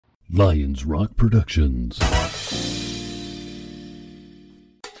Lions Rock Productions.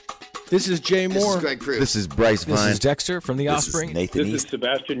 This is Jay Moore. This is Greg Cruz. This is Bryce Vine. This is Dexter from The Offspring. This is Nathan This East. is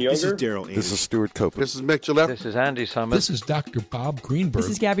Sebastian Younger. This is Daryl Aiden. This is Stuart Copeland. This is Mick Gillette. This is Andy Summers. This is Dr. Bob Greenberg.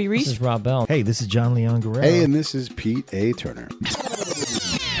 This is Gabby Reese. This is Rob Bell. Hey, this is John Leon Guerrero. Hey, and this is Pete A. Turner.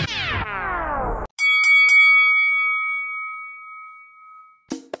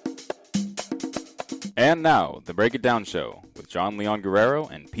 And now, the Break It Down Show with John Leon Guerrero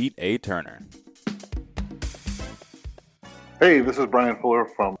and Pete A. Turner. Hey, this is Bryan Fuller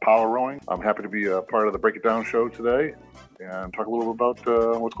from powerrowing. I'm happy to be a part of the Break It Down Show today and talk a little bit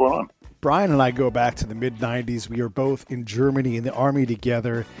about what's going on. Brian and I go back to the mid-'90s. We are both in Germany in the Army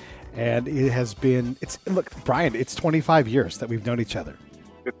together, and it has been, look, Brian, it's 25 years that we've known each other.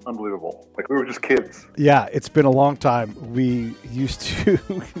 It's unbelievable. Like, we were just kids. Yeah, it's been a long time. We used to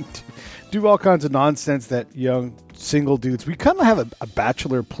do all kinds of nonsense that young single dudes. We kind of have a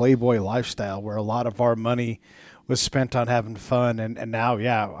bachelor playboy lifestyle where a lot of our money was spent on having fun. And now,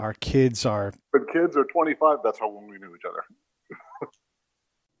 yeah, our kids are... When kids are 25, that's how long we knew each other.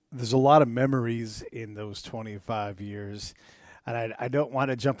 There's a lot of memories in those 25 years. And I don't want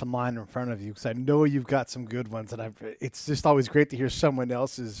to jump in line in front of you because I know you've got some good ones. And it's just always great to hear someone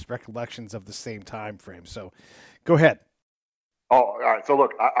else's recollections of the same time frame. So go ahead. Oh, all right. So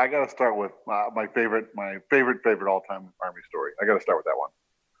look, I got to start with my favorite all-time Army story. I got to start with that one.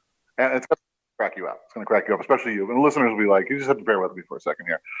 And it's going to crack you up. It's going to crack you up, especially you. And the listeners will be like, you just have to bear with me for a second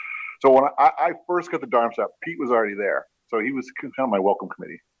here. So when I first got the Darmstadt, Pete was already there. So he was kind of my welcome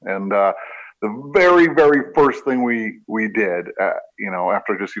committee. And the very, very first thing we did,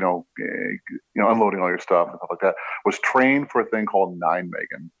 after just, unloading all your stuff and stuff like that, was train for a thing called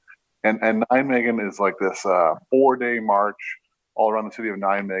Nijmegen. And Nijmegen is like this 4-day march all around the city of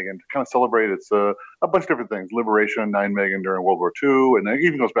Nijmegen to kind of celebrate a bunch of different things. Liberation in Nijmegen during World War II, and it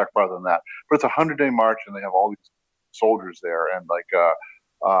even goes back farther than that. But it's a 100-day march, and they have all these soldiers there. And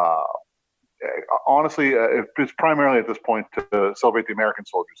honestly, it's primarily at this point to celebrate the American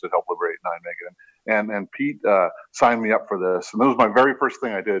soldiers that helped liberate Nijmegen. And Pete signed me up for this. And that was my very first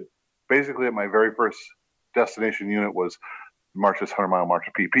thing I did. Basically, at my very first destination unit was march this 100-mile march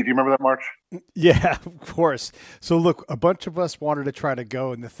of Pete. Pete, do you remember that march? Yeah, of course. So look, a bunch of us wanted to try to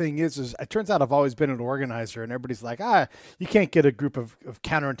go. And the thing is it turns out I've always been an organizer. And everybody's like, you can't get a group of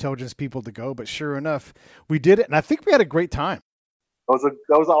counterintelligence people to go. But sure enough, we did it. And I think we had a great time. That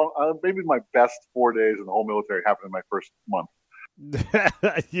was maybe my best 4 days in the whole military happened in my first month.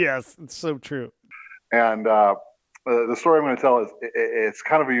 Yes, it's so true. And the story I'm going to tell is it's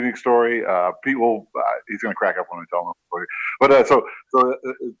kind of a unique story. Pete will he's going to crack up when I tell him the story. But so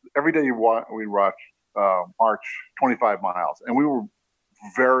every day we march 25 miles, and we were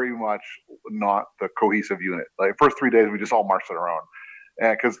very much not the cohesive unit. Like first 3 days, we just all marched on our own.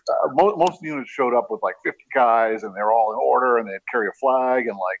 Because most units showed up with like 50 guys, and they were all in order, and they'd carry a flag,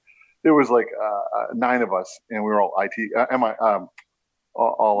 and like there was like 9 of us, and we were all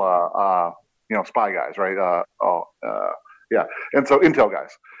spy guys, right? Yeah, and so intel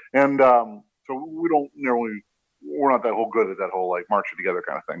guys, and so we're not that whole good at that whole like marching together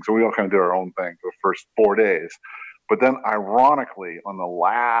kind of thing. So we all kind of did our own thing for the first 4 days, but then ironically on the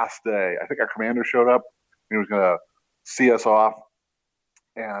last day, I think our commander showed up, and he was going to see us off.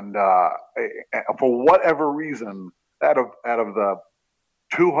 And for whatever reason, out of the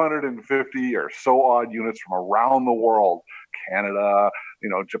 250 or so odd units from around the world, Canada,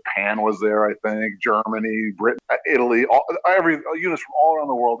 Japan was there, I think, Germany, Britain, Italy, units from all around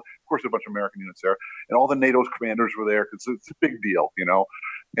the world. Of course, a bunch of American units there, and all the NATO's commanders were there because it's a big deal,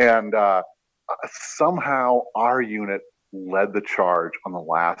 And somehow our unit led the charge on the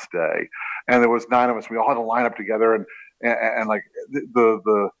last day, and there was 9 of us. We all had to line up together, and like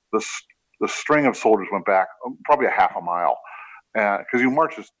the string of soldiers went back probably a half a mile, because you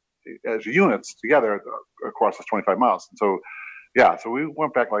march as units together across this 25 miles. And so we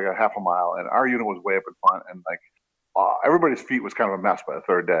went back like a half a mile, and our unit was way up in front, and like everybody's feet was kind of a mess by the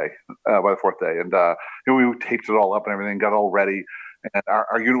fourth day, and we taped it all up and everything, got all ready, and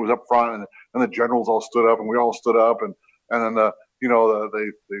our unit was up front, and the generals all stood up, and we all stood up, and then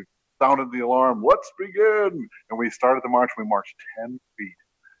they sounded the alarm, let's begin. And we started the march. We marched 10 feet.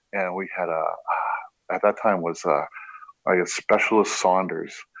 And we had at that time was Specialist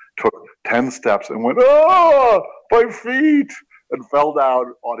Saunders took 10 steps and went, my feet, and fell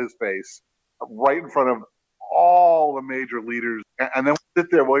down on his face right in front of all the major leaders. And then we sit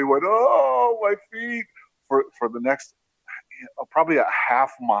there while he went, my feet, for the next probably a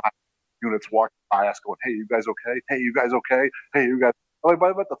half mile. Units walked by us going, hey, you guys okay? Hey, you guys okay? Hey, you guys. By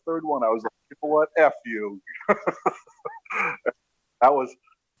about the third one, I was like, you know what? F you. That was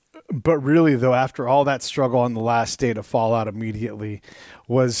But really, though, after all that struggle on the last day to fall out immediately,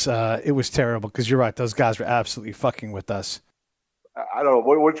 it was terrible because you're right. Those guys were absolutely fucking with us. I don't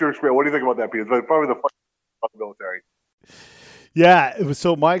know. What's your experience? What do you think about that, Pete? It's probably the fun about the military. Yeah, it was.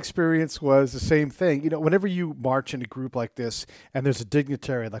 So my experience was the same thing. You know, whenever you march in a group like this, and there's a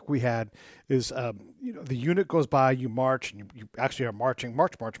dignitary like we had, is the unit goes by, you march, and you actually are marching,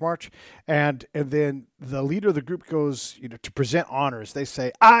 march, and then the leader of the group goes, to present honors. They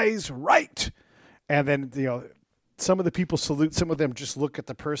say, "Eyes right," and then some of the people salute, some of them just look at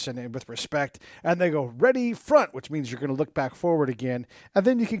the person and with respect, and they go, "Ready, front," which means you're going to look back forward again, and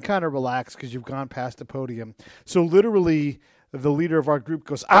then you can kind of relax because you've gone past the podium. So literally, the leader of our group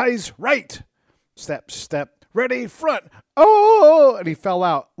goes, "Eyes right," step, ready, front, oh, and he fell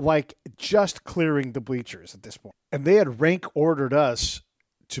out, like just clearing the bleachers at this point. And they had rank ordered us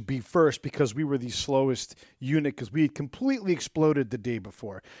to be first because we were the slowest unit because we had completely exploded the day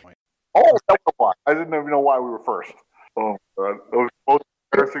before. Oh, that's why. I didn't even know why we were first. Oh, God. That was the most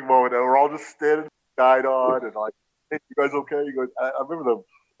embarrassing moment. We're all just standing, guide on, and like, "Hey, you guys okay?" You guys, I remember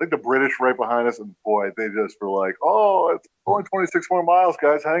the British right behind us, and boy, they just were like, "Oh, it's only 26 more miles,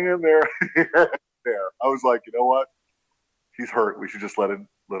 guys. Hang in there." There, I was like, you know what? He's hurt. We should just let him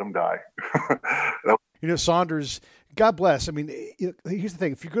die. Saunders, God bless. I mean, here's the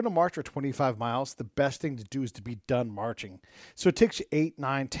thing. If you're going to march for 25 miles, the best thing to do is to be done marching. So it takes you 8,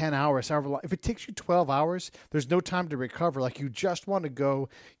 9, 10 hours, however long. If it takes you 12 hours, there's no time to recover. Like, you just want to go,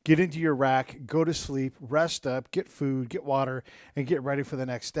 get into your rack, go to sleep, rest up, get food, get water, and get ready for the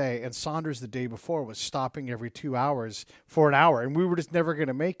next day. And Saunders the day before was stopping every 2 hours for an hour, and we were just never going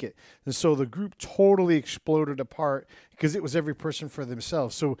to make it. And so the group totally exploded apart because it was every person for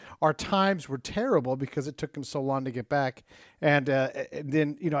themselves. So our times were terrible because it took them so long to get back. And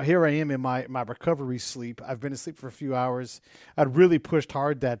then, here I am in my recovery sleep. I've been asleep for a few hours. I'd really pushed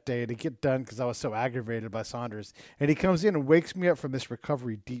hard that day to get done because I was so aggravated by Saunders. And he comes in and wakes me up from this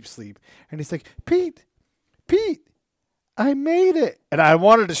recovery deep sleep. And he's like, Pete, I made it. And I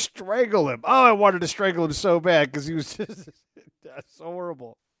wanted to strangle him. Oh, I wanted to strangle him so bad because he was just that's so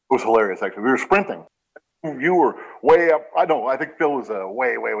horrible. It was hilarious, actually. We were sprinting. You were way up. I think Phil was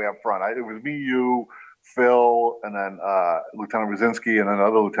way up front. It was me, you, Phil, and then Lieutenant Brzezinski, and then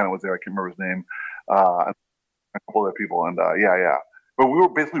another lieutenant was there. I can't remember his name. And a couple other people. And yeah. But we were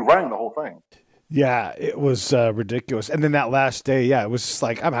basically running the whole thing. Yeah, it was ridiculous. And then that last day, it was just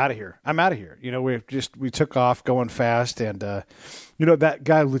like, I'm out of here. We took off going fast. And, that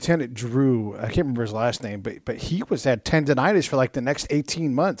guy, Lieutenant Drew, I can't remember his last name, but he had tendonitis for like the next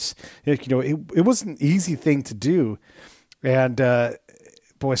 18 months. It was an easy thing to do. And,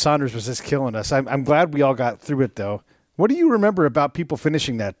 boy, Saunders was just killing us. I'm glad we all got through it, though. What do you remember about people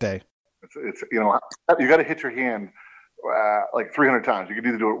finishing that day? It's you got to hit your hand like 300 times. You can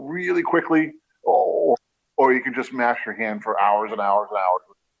either do it really quickly, or you can just smash your hand for hours and hours and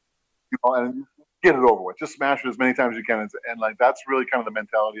hours, and get it over with. Just smash it as many times as you can, and like that's really kind of the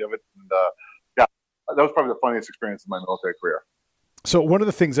mentality of it. And that was probably the funniest experience in my military career. So one of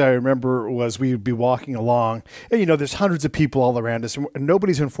the things I remember was we would be walking along, and there's hundreds of people all around us, and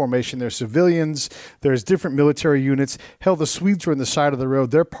nobody's in formation. There's civilians, there's different military units. Hell, the Swedes are on the side of the road.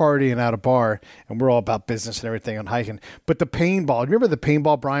 They're partying at a bar, and we're all about business and everything on hiking. But the paintball, remember the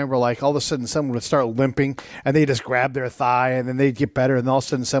paintball, Brian, where like all of a sudden someone would start limping, and they just grab their thigh, and then they'd get better, and all of a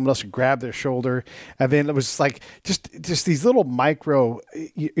sudden someone else would grab their shoulder, and then it was like just these little micro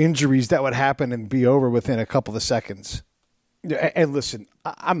injuries that would happen and be over within a couple of seconds. And listen,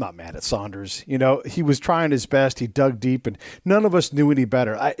 I'm not mad at Saunders. He was trying his best. He dug deep, and none of us knew any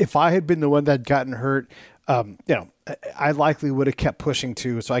better. If I had been the one that had gotten hurt, I likely would have kept pushing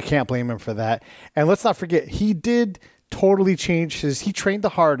too, so I can't blame him for that. And let's not forget, he did totally change he trained the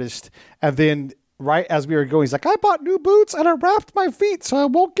hardest, and then right as we were going, he's like, I bought new boots, and I wrapped my feet so I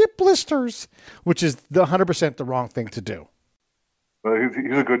won't get blisters, which is 100% the wrong thing to do.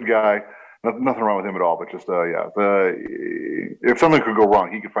 He's a good guy. Nothing wrong with him at all, but just, if something could go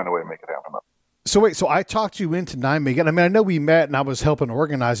wrong, he could find a way to make it happen. So I talked you into Nijmegen. I mean, I know we met and I was helping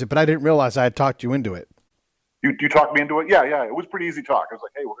organize it, but I didn't realize I had talked you into it. You talked me into it? Yeah. It was pretty easy talk. I was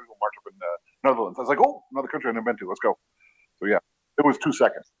like, hey, we're going to go march up in Netherlands. I was like, oh, another country I've never been to. Let's go. So, yeah, it was 2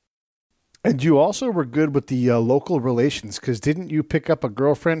 seconds. And you also were good with the local relations, because didn't you pick up a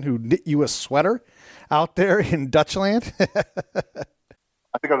girlfriend who knit you a sweater out there in Dutchland?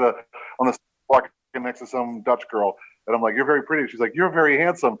 I think on the walking next to some Dutch girl, and I'm like, you're very pretty. She's like, you're very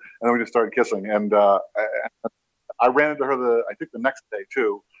handsome. And then we just started kissing. And I ran into her the next day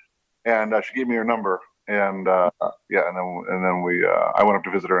too, and she gave me her number. And and then I went up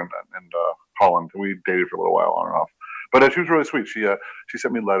to visit her in Holland. We dated for a little while on and off. But she was really sweet. She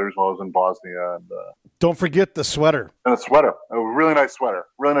sent me letters while I was in Bosnia, and Don't forget the sweater. a sweater, a really nice sweater,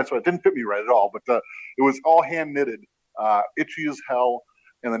 really nice sweater. It didn't fit me right at all, but it was all hand knitted, itchy as hell,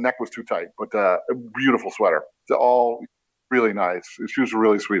 and the neck was too tight. But a beautiful sweater. It's all really nice. She was a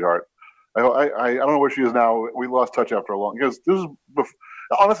really sweetheart. I don't know where she is now. We lost touch after a long, because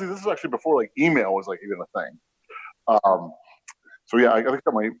honestly, this is actually before like email was like even a thing. So yeah, I got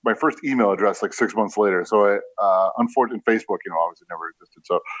my first email address like 6 months later. So unfortunately, Facebook, obviously never existed.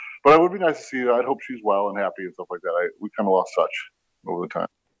 So, but it would be nice to see her. I'd hope she's well and happy and stuff like that. We kind of lost touch over the time.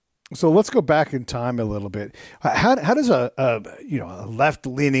 So let's go back in time a little bit. How does a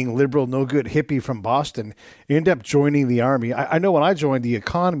left-leaning liberal, no good hippie from Boston end up joining the Army? I know when I joined, the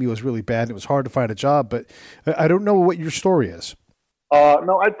economy was really bad. It was hard to find a job, but I don't know what your story is.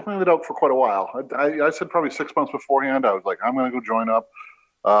 No, I'd planned it out for quite a while. I said probably 6 months beforehand. I was like, I'm going to go join up.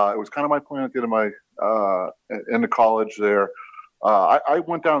 It was kind of my plan at the end of my into college there. I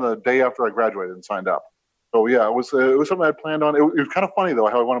went down the day after I graduated and signed up. So yeah, it was something I planned on. It was kind of funny though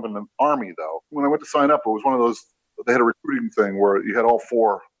how I wound up in the Army though. When I went to sign up, it was one of those. They had a recruiting thing where you had all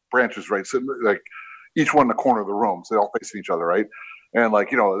four branches right, sitting like each one in the corner of the room, so they all facing each other, right? And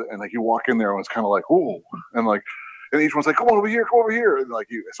like you walk in there and it's kind of like ooh, and like. And each one's like, come over here. And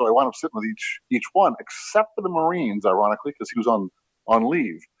so I wound up sitting with each one, except for the Marines, ironically, because he was on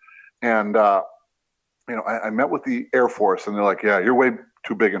leave. And, I met with the Air Force, and they're like, yeah, you're way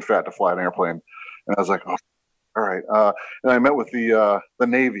too big and fat to fly an airplane. And I was like, oh, all right. And I met with the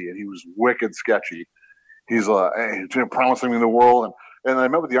Navy, and he was wicked sketchy. He's promising me the world. And I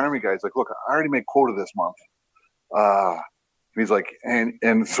met with the Army guy. He's like, look, I already made quota this month. He's like,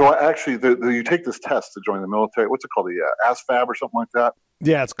 and so actually, you take this test to join the military. What's it called? The ASFAB or something like that?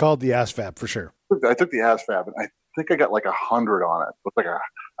 Yeah, it's called the ASFAB for sure. I took the ASFAB, and I think I got like 100 on it. But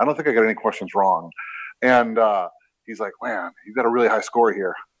I don't think I got any questions wrong. And he's like, man, you got a really high score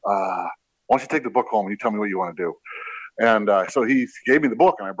here. Why don't you take the book home and you tell me what you want to do? And so he gave me the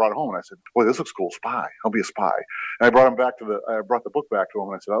book, and I brought it home, and I said, boy, this looks cool, spy. I'll be a spy. And I brought the book back to him,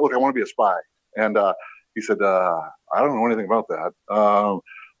 and I said, look, I want to be a spy. And he said, I don't know anything about that.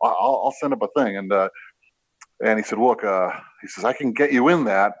 I'll send up a thing. And he said, look, he says, I can get you in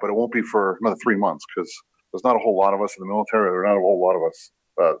that, but it won't be for another 3 months because there's not a whole lot of us in the military. There are not a whole lot of us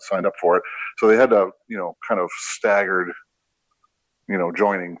signed up for it. So they had to, kind of staggered,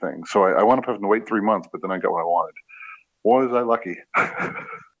 joining things. So I wound up having to wait 3 months, but then I got what I wanted. Boy, was I lucky.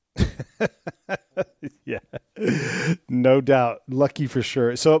 Yeah, no doubt. Lucky for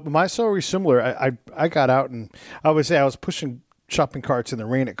sure. So my story's similar. I got out, and I would say I was pushing shopping carts in the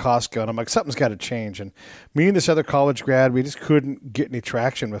rain at Costco, and I'm like, something's got to change. And me and this other college grad, we just couldn't get any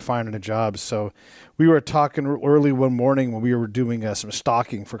traction with finding a job. So we were talking early one morning when we were doing some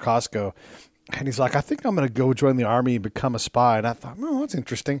stocking for Costco. And he's like, I think I'm going to go join the Army and become a spy. And I thought, oh, that's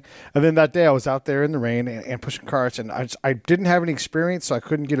interesting. And then that day I was out there in the rain and pushing carts, and I didn't have any experience, so I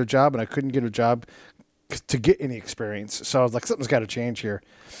couldn't get a job, and I couldn't get a job to get any experience. So I was like, something's got to change here.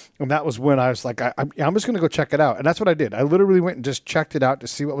 And that was when I was like, I'm just going to go check it out. And that's what I did. I literally went and just checked it out to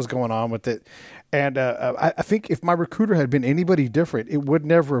see what was going on with it. And I think if my recruiter had been anybody different, it would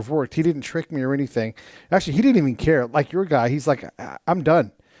never have worked. He didn't trick me or anything. Actually, he didn't even care. Like your guy, he's like, I'm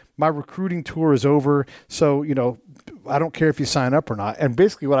done. My recruiting tour is over. So, I don't care if you sign up or not. And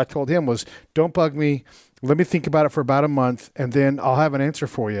basically what I told him was, don't bug me. Let me think about it for about a month, and then I'll have an answer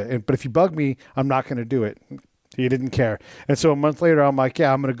for you. But if you bug me, I'm not going to do it. He didn't care. And so a month later, I'm like,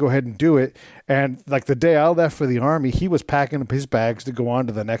 yeah, I'm going to go ahead and do it. And like the day I left for the Army, he was packing up his bags to go on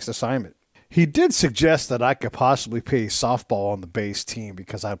to the next assignment. He did suggest that I could possibly play softball on the base team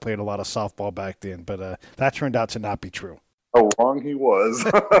because I played a lot of softball back then. But that turned out to not be true. How wrong he was.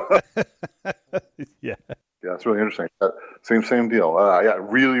 Yeah. Yeah, it's really interesting. Same deal. Yeah,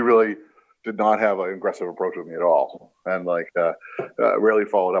 really, really did not have an aggressive approach with me at all, and rarely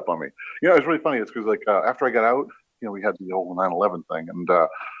followed up on me. It's really funny. It's because after I got out, we had the old 9/11 thing, and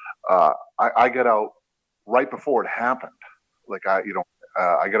I got out right before it happened. I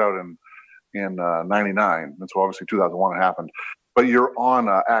got out in '99, and so obviously 2001 happened. But you're on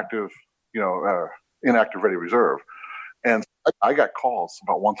active, inactive ready reserve, and I got calls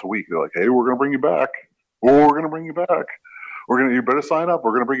about once a week. They're like, "Hey, we're going to bring you back. We're going to bring you back. You better sign up.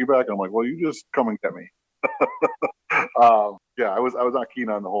 We're going to bring you back." And I'm like, well, you just come and get me. Yeah, I was not keen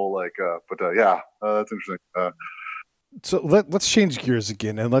on the whole that's interesting. So let's change gears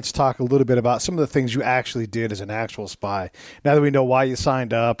again, and let's talk a little bit about some of the things you actually did as an actual spy. Now that we know why you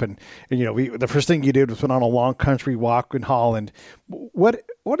signed up, and the first thing you did was went on a long country walk in Holland. What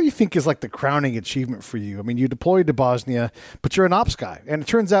do you think is like the crowning achievement for you? I mean, you deployed to Bosnia, but you're an ops guy, and it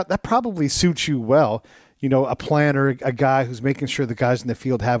turns out that probably suits you well. a planner, a guy who's making sure the guys in the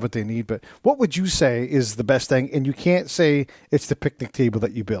field have what they need. But what would you say is the best thing? And you can't say it's the picnic table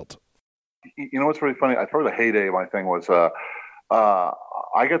that you built. You know what's really funny? I thought the heyday of my thing was I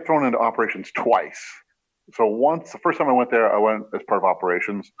got thrown into operations twice. So once, the first time I went there, I went as part of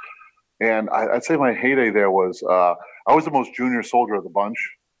operations. And I'd say my heyday there was I was the most junior soldier of the bunch.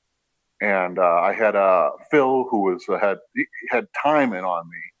 And I had Phil, who was had time in on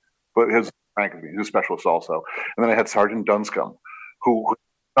me, but his rank of me, he was a specialist also. And then I had Sergeant Dunscombe, who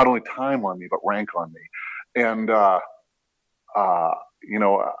not only time on me, but rank on me. And,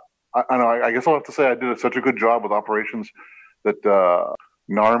 I guess I'll have to say I did such a good job with operations that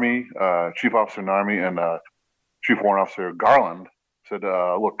Narmi, Chief Officer Narmi, and Chief Warrant Officer Garland said,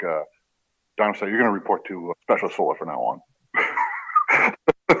 look, Darmstadt, you're going to report to Specialist Fuller from now on.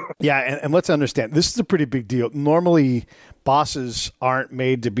 Yeah, and let's understand, this is a pretty big deal. Normally, bosses aren't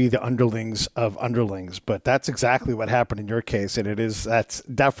made to be the underlings of underlings, but that's exactly what happened in your case, and that's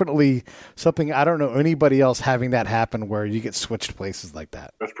definitely something I don't know anybody else having that happen where you get switched places like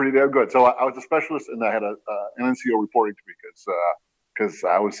that. That's pretty damn good. So I was a specialist, and I had an NCO reporting to me because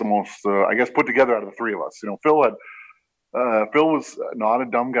I was the most, I guess, put together out of the three of us. Phil was not a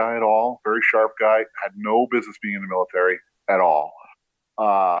dumb guy at all, very sharp guy, had no business being in the military at all.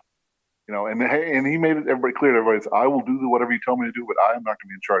 And he made it everybody clear to everybody, I will do whatever you tell me to do, but I am not going to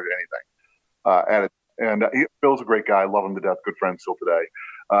be in charge of anything. And Phil's a great guy. I love him to death. Good friend still today.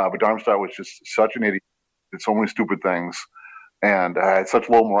 But Darmstadt was just such an idiot. Did so many stupid things. And I had such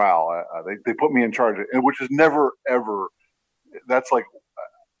low morale. They put me in charge, which is never, ever, that's like,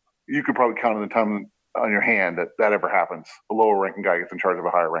 you could probably count on the time on your hand that ever happens. A lower ranking guy gets in charge of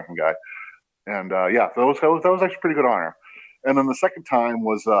a higher ranking guy. And that was actually a pretty good honor. And then the second time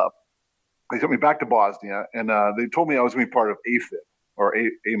was, they sent me back to Bosnia, and they told me I was going to be part of AFib, or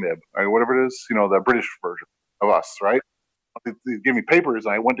AMIB, or whatever it is, the British version of us, right? They gave me papers,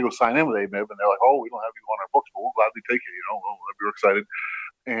 and I went to go sign in with AMIB, and they're like, oh, we don't have you on our books, but we'll gladly take you, we were excited.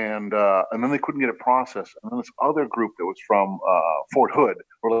 And then they couldn't get it processed. And then this other group that was from Fort Hood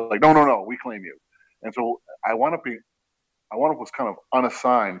were like, no, we claim you. And so I wound up was kind of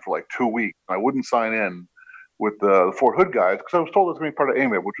unassigned for like 2 weeks. I wouldn't sign in with the Fort Hood guys because I was told it was going to be part of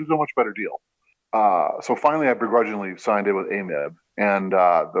AMIB, which was a much better deal. So finally, I begrudgingly signed in with AMIB, and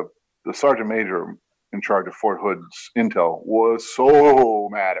the sergeant major in charge of Fort Hood's intel was so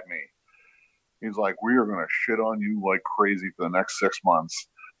mad at me. He's like, we are going to shit on you like crazy for the next 6 months.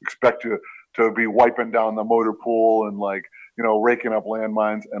 Expect you to be wiping down the motor pool and raking up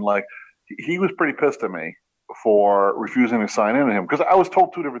landmines. And he was pretty pissed at me for refusing to sign in to him because I was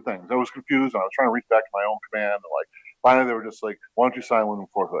told two different things. I was confused, and I was trying to reach back to my own command. And finally, they were just like, "Why don't you sign with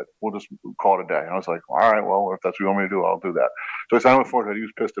Fort Hood? We'll just call it a day." And I was like, "All right, well, if that's what you want me to do, I'll do that." So I signed with Fort Hood. He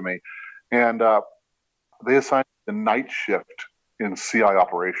was pissed at me, and they assigned the night shift in CI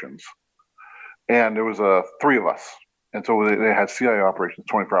operations, and there was three of us, and so they had CI operations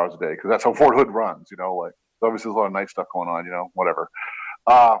 24 hours a day because that's how Fort Hood runs. Obviously there's a lot of night stuff going on. Whatever.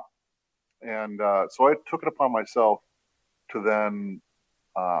 So I took it upon myself to then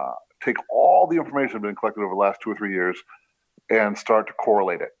take all the information that had been collected over the last 2 or 3 years and start to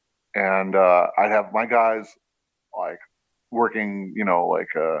correlate it. And I'd have my guys working,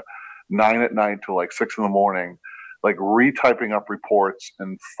 9 at night till 6 in the morning, retyping up reports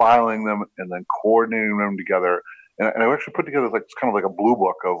and filing them and then coordinating them together. And I actually put together kind of like a blue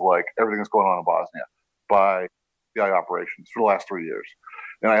book of everything that's going on in Bosnia by CI operations for the last 3 years.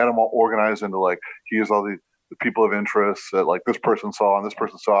 And I had them all organized into here's all the people of interest that this person saw and this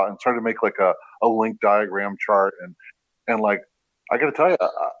person saw, and started to make a link diagram chart. And I got to tell you,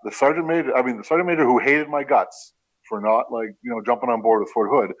 the sergeant major who hated my guts for not jumping on board with Fort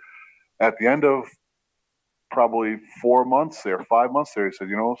Hood, at the end of probably 5 months there, he said,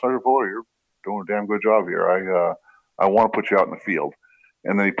 Sergeant Fuller, you're doing a damn good job here. I want to put you out in the field.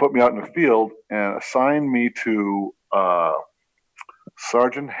 And then he put me out in the field and assigned me to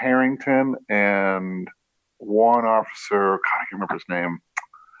Sergeant Harrington and one officer, God, I can't remember his name.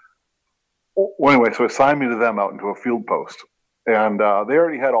 Well, anyway, so assigned me to them out into a field post. And they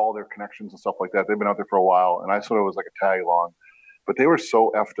already had all their connections and stuff like that. They've been out there for a while, and I sort of was like a tag along. But they were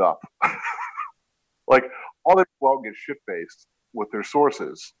so effed up. All they go out and get shit-faced with their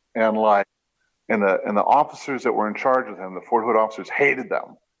sources. And the officers that were in charge of them, the Fort Hood officers, hated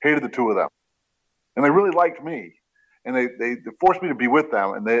the two of them. And they really liked me. And they forced me to be with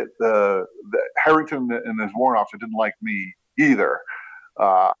them. And the Harrington and his warrant officer didn't like me either.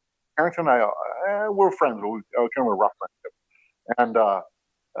 Harrington and I, we're friends, but we kind of a rough friendship. And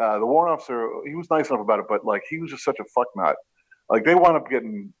the warrant officer, he was nice enough about it, but he was just such a fucknut. They wound up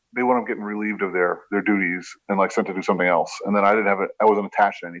getting they wound up getting relieved of their duties and like sent to do something else. And then I didn't have it. I wasn't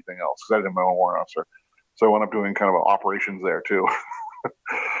attached to anything else because I didn't have my own warrant officer. So I wound up doing kind of operations there too.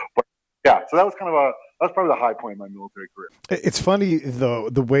 But yeah, so that's probably the high point in my military career. It's funny though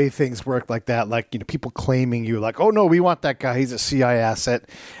the way things work like that. Like people claiming you, like, oh no, we want that guy. He's a CI asset,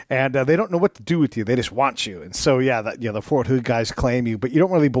 and they don't know what to do with you. They just want you. And so the Fort Hood guys claim you, but you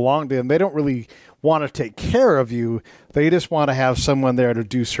don't really belong to them. They don't really want to take care of you. They just want to have someone there to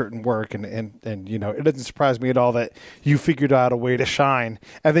do certain work. And it doesn't surprise me at all that you figured out a way to shine.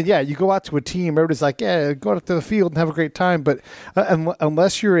 And then, you go out to a team. Everybody's like, yeah, go out to the field and have a great time. But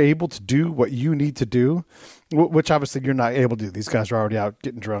unless you're able to do what you need to do, which obviously you're not able to do. These guys are already out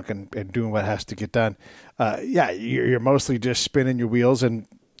getting drunk and doing what has to get done. You're mostly just spinning your wheels, and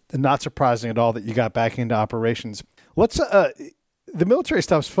not surprising at all that you got back into operations. The military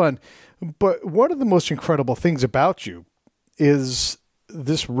stuff's fun, but one of the most incredible things about you is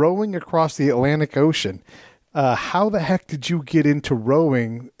this rowing across the Atlantic Ocean. How the heck did you get into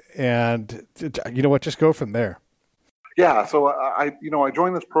rowing? And you know what? Just go from there. Yeah, so I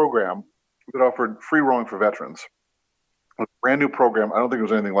joined this program that offered free rowing for veterans. A brand new program. I don't think there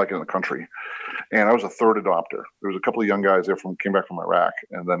was anything like it in the country. And I was a third adopter. There was a couple of young guys there came back from Iraq,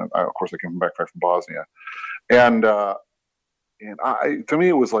 and then of course I came back from Bosnia. And to me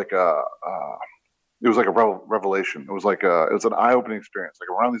it was like a revelation. It was an eye-opening experience. Like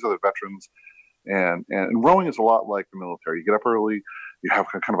around these other veterans, and rowing is a lot like the military. You get up early, you have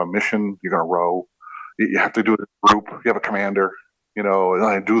kind of a mission. You're going to row. You have to do it in a group. You have a commander. And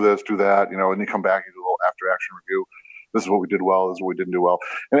I do this, do that. And you come back, you do a little after-action review. This is what we did well. This is what we didn't do well.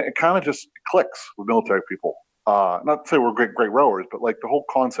 And it kind of just clicks with military people. Not to say we're great rowers, but like the whole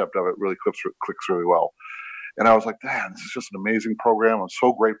concept of it really clicks really well. And I was like, man, this is just an amazing program. I'm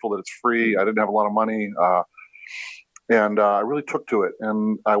so grateful that it's free. I didn't have a lot of money. And I really took to it.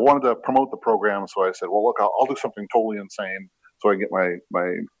 And I wanted to promote the program. So I said, well, look, I'll do something totally insane so I can get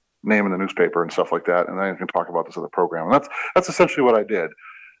my name in the newspaper and stuff like that. And then I can talk about this other program. And that's essentially what I did.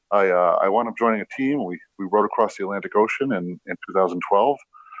 I wound up joining a team. We rowed across the Atlantic Ocean in 2012.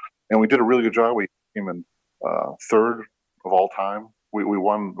 And we did a really good job. We came in third of all time. We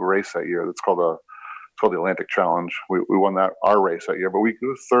won the race that year. It's called the Atlantic Challenge. We won our race that year, but we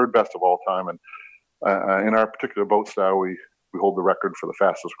were third best of all time. And in our particular boat style, we hold the record for the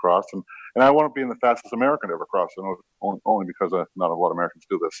fastest cross. And I wound up being the fastest American to ever cross, and only because not a lot of Americans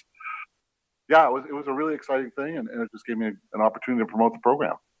do this. Yeah, it was a really exciting thing, and it just gave me an opportunity to promote the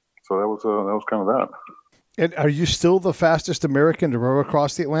program. So that was kind of that. And are you still the fastest American to row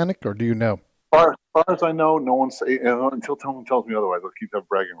across the Atlantic, or do you know? As far as I know, no one's until someone tells me otherwise. I'll keep that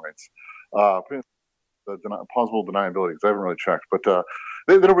bragging rights. Possible deniability, because I haven't really checked, but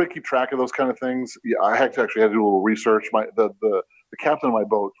they don't really keep track of those kind of things. Yeah, I actually had to do a little research. The captain of my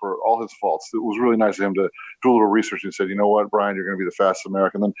boat, for all his faults, it was really nice of him to do a little research and said, you know what, Brian, you're going to be the fastest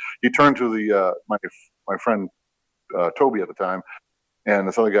American. Then he turned to my friend Toby at the time, and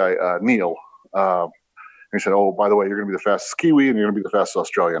this other guy Neil, and he said, oh, by the way, you're going to be the fastest Kiwi, and you're going to be the fastest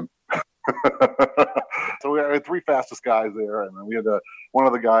Australian. So we had three fastest guys there, and then we had one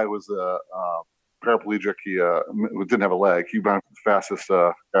other guy was paraplegic. He didn't have a leg. He was the fastest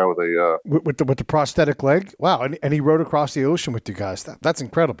guy with the prosthetic leg. Wow, and he rowed across the ocean with you guys. That's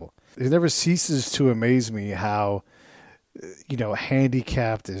incredible. It never ceases to amaze me how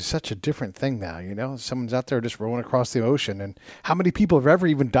handicapped is such a different thing now. Someone's out there just rowing across the ocean, and how many people have ever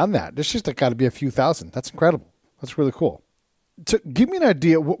even done that? There's just got to be a few thousand. That's incredible. That's really cool. So give me an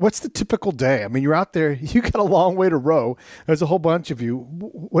idea. What's the typical day? I mean, you're out there. You got a long way to row. There's a whole bunch of you.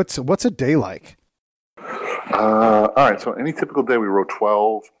 What's a day like? All right. So any typical day, we row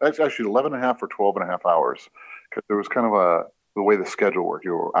 12. Actually 11 and a half or 12 and a half hours, because there was kind of the way the schedule worked.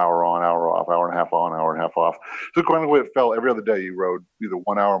 You were hour on, hour off, hour and a half on, hour and a half off. So kind of the way it fell. Every other day, you rowed either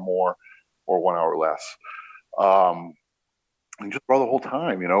 1 hour more or 1 hour less. And just row the whole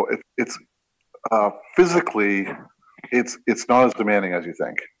time. It's physically. It's not as demanding as you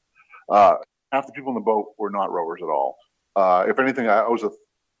think. Half the people in the boat were not rowers at all. If anything, I was the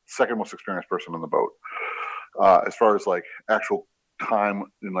second most experienced person in the boat. As far as like actual time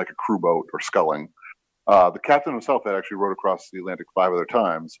in like a crew boat or sculling. The captain himself had actually rowed across the Atlantic 5 other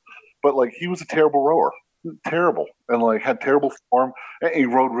times, but like he was a terrible rower. Terrible. And like had terrible form. And he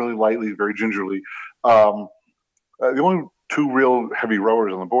rowed really lightly, very gingerly. The only two real heavy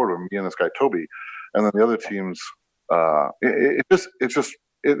rowers on the board were me and this guy Toby. And then the other teams,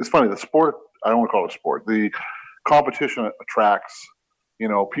 it's funny. The sport, I don't want to call it a sport. The competition attracts,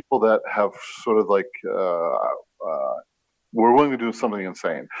 people that have sort of like, we're willing to do something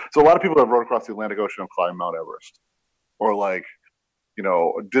insane. So a lot of people have rowed across the Atlantic Ocean and climbed Mount Everest, or like,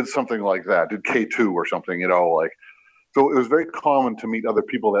 did something like that, did K2 or something, so it was very common to meet other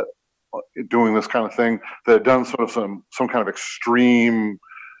people that doing this kind of thing that had done sort of some kind of extreme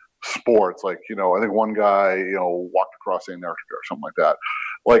sports. Like, I think one guy, walked across Antarctica or something like that.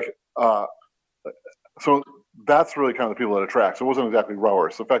 So that's really kind of the people that attract. So it wasn't exactly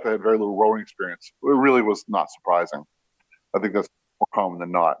rowers. The fact that I had very little rowing experience, it really was not surprising. I think that's more common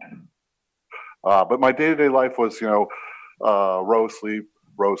than not. But my day-to-day life was, row, sleep,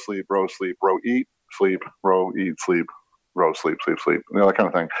 row, sleep, row, sleep, row, eat, sleep, row, eat, sleep, row, sleep, sleep, sleep, that kind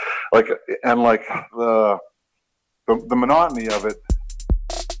of thing. The monotony of it.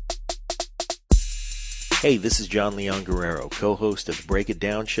 Hey, this is John Leon Guerrero, co-host of the Break It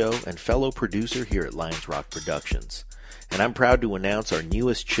Down show and fellow producer here at Lions Rock Productions. And I'm proud to announce our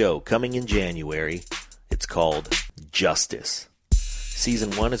newest show coming in January. It's called Justice.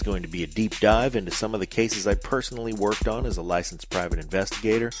 Season 1 is going to be a deep dive into some of the cases I personally worked on as a licensed private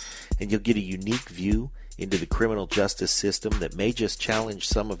investigator, and you'll get a unique view into the criminal justice system that may just challenge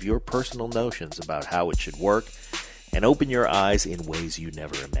some of your personal notions about how it should work and open your eyes in ways you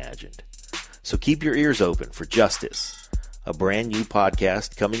never imagined. So keep your ears open for Justice, a brand new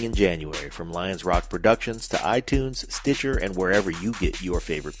podcast coming in January from Lions Rock Productions to iTunes, Stitcher, and wherever you get your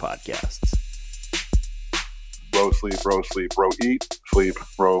favorite podcasts. Row, sleep, row, sleep, row, eat, sleep,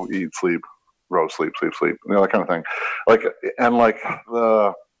 row, eat, sleep, row, sleep, sleep, sleep, that kind of thing.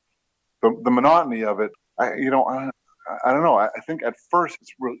 The monotony of it, I don't know. I think at first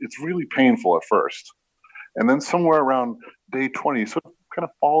it's really painful at first, and then somewhere around day 20, you sort of kind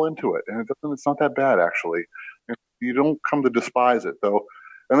of fall into it, and it's not that bad actually. You don't come to despise it though,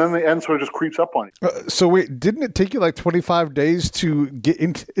 and then the end sort of just creeps up on you. So wait, didn't it take you like 25 days to get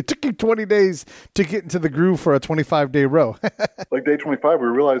into? It took you 20 days to get into the groove for a 25-day row. Like day 25, we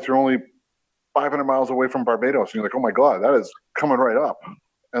realized you're only 500 miles away from Barbados, and you're like, oh my god, that is coming right up,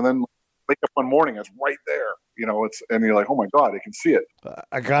 and then wake up one morning, it's right there. And you're like, oh my god, I can see it.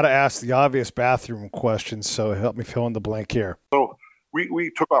 I gotta ask the obvious bathroom question, so help me fill in the blank here. So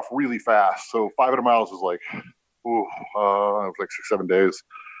we took off really fast. So 500 miles is like, it was like 6-7 days.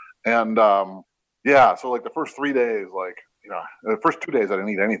 And so like the first 3 days, the first 2 days I didn't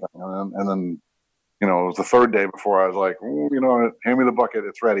eat anything. And then it was the third day before I was like, hand me the bucket,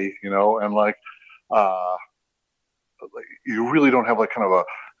 it's ready, and you really don't have kind of a,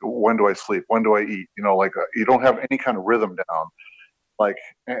 when do I sleep? When do I eat? You don't have any kind of rhythm down.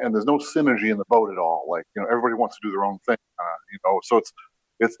 And there's no synergy in the boat at all. Everybody wants to do their own thing, so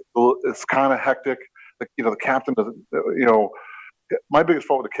it's kind of hectic. The captain doesn't, my biggest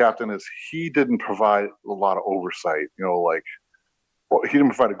fault with the captain is he didn't provide a lot of oversight, he didn't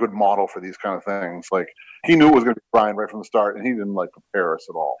provide a good model for these kind of things. He knew it was going to be Bryan right from the start, and he didn't prepare us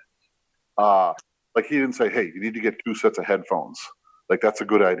at all. He didn't say, hey, you need to get 2 sets of headphones. That's a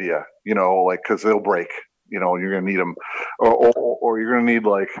good idea, because they'll break, and you're going to need them, or you're going to need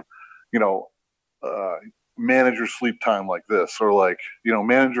manage your sleep time like this, or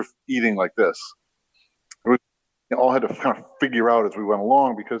manage your eating like this. We all had to kind of figure out as we went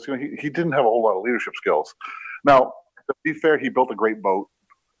along, because he didn't have a whole lot of leadership skills. Now, to be fair, he built a great boat.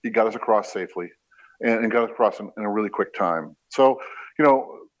 He got us across safely, and got us across in a really quick time. So,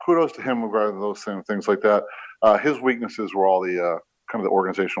 kudos to him regarding those things like that. His weaknesses were all the kind of the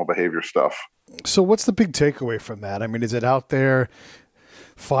organizational behavior stuff. So what's the big takeaway from that? I mean, is it out there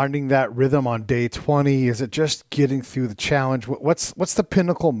finding that rhythm on day 20? Is it just getting through the challenge? What's the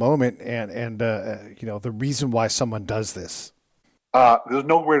pinnacle moment and the reason why someone does this? There's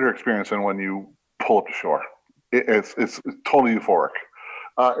no greater experience than when you pull up to shore. It's totally euphoric.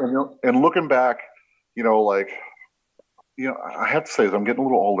 And looking back, I have to say, I'm getting a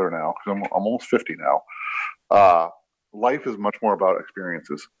little older now, because I'm almost 50 now. Life is much more about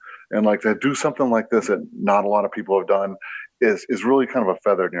experiences, and to do something like this that not a lot of people have done is really kind of a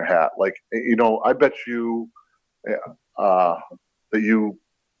feather in your hat. I bet you that you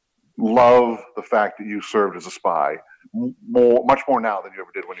love the fact that you served as a spy much more now than you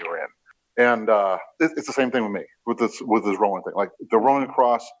ever did when you were in. And it's the same thing with me with this rowing thing. The rowing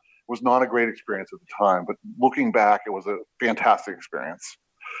across was not a great experience at the time, but looking back, it was a fantastic experience.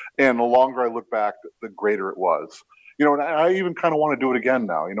 And the longer I look back, the greater it was. And I even kind of want to do it again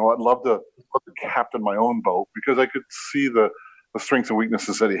now. I'd love to captain my own boat, because I could see the strengths and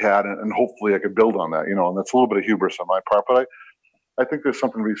weaknesses that he had, and hopefully I could build on that. And that's a little bit of hubris on my part, but I think there's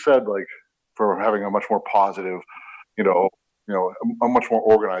something to be said, for having a much more positive, a much more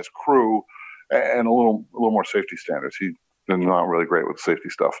organized crew, and a little more safety standards. He's not really great with safety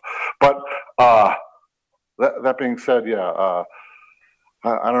stuff, but that being said, I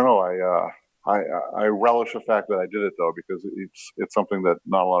don't know. I relish the fact that I did it though, because it's something that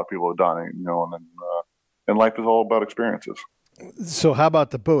not a lot of people have done, and life is all about experiences. So how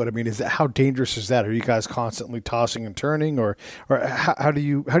about the boat? I mean, how dangerous is that? Are you guys constantly tossing and turning, or how do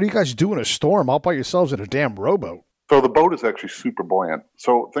you guys do in a storm all by yourselves in a damn rowboat? So the boat is actually super buoyant.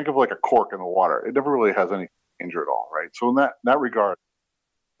 So think of like a cork in the water. It never really has any danger at all, right? So in that regard,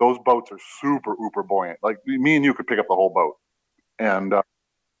 those boats are super uber buoyant. Like me and you could pick up the whole boat, and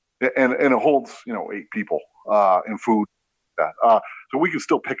it holds 8 people and food. So we can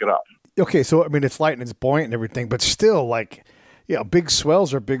still pick it up. Okay, so I mean, it's light and it's buoyant and everything, but still, like, big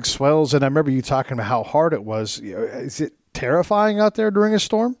swells are big swells. And I remember you talking about how hard it was. Is it terrifying out there during a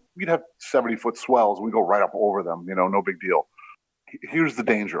storm? We'd have 70-foot swells. We go right up over them. No big deal. Here's the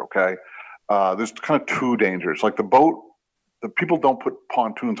danger. Okay, there's kind of 2 dangers. Like the boat, the people don't put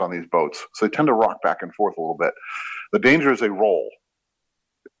pontoons on these boats, so they tend to rock back and forth a little bit. The danger is they roll.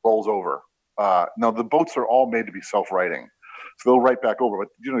 It rolls over. Now the boats are all made to be self-righting, so they'll right back over. But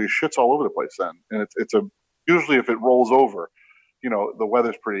your shit's all over the place then, and it's usually if it rolls over, the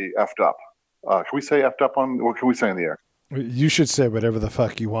weather's pretty effed up. Can we say effed up on? What can we say in the air? You should say whatever the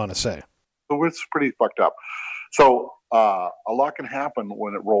fuck you want to say. So it's pretty fucked up. So a lot can happen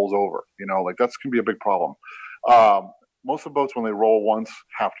when it rolls over. Like that's can be a big problem. Most of the boats, when they roll once,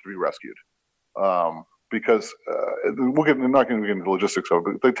 have to be rescued because we're not going to get into the logistics of it,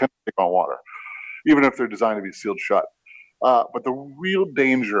 but they tend to take on water, even if they're designed to be sealed shut. But the real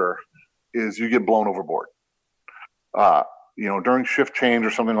danger is you get blown overboard. During shift change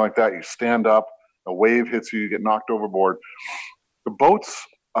or something like that, you stand up, a wave hits you, you get knocked overboard. The boats,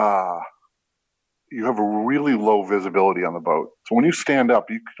 you have a really low visibility on the boat. So when you stand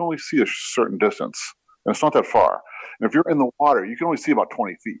up, you can only see a certain distance, and it's not that far. And if you're in the water, you can only see about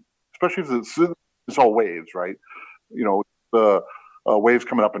 20 feet, especially if it's all waves, right? The waves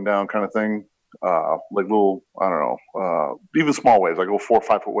coming up and down kind of thing, like little, I don't know, even small waves, like little 4 or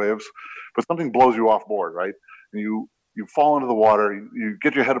 5 foot waves. But something blows you off board, right? And you fall into the water, you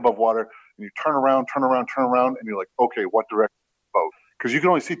get your head above water, and you turn around, and you're like, okay, what direction is the boat? Because you can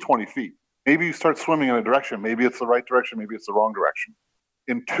only see 20 feet. Maybe you start swimming in a direction. Maybe it's the right direction. Maybe it's the wrong direction.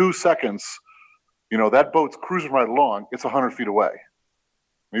 In 2 seconds, that boat's cruising right along. It's 100 feet away.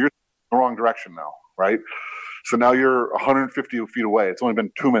 You're in the wrong direction now, right? So now you're 150 feet away. It's only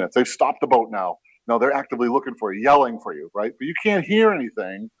been 2 minutes. They've stopped the boat now. Now they're actively looking for you, yelling for you, right? But you can't hear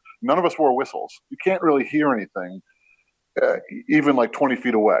anything. None of us wore whistles. You can't really hear anything, even like 20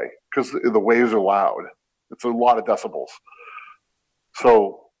 feet away, because the waves are loud. It's a lot of decibels.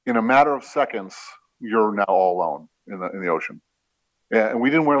 So in a matter of seconds, you're now all alone in the ocean. And we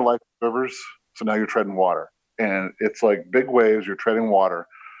didn't wear life rivers, so now you're treading water. And it's like big waves, you're treading water.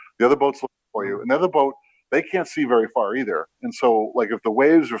 The other boat's looking for you. And the other boat, they can't see very far either. And so, like, if the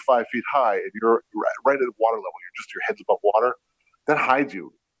waves are 5 feet high and you're right at water level, your head's above water, that hides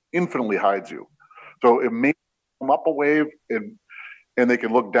you, infinitely hides you. So it may come up a wave and they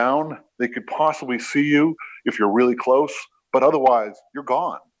can look down. They could possibly see you if you're really close, but otherwise you're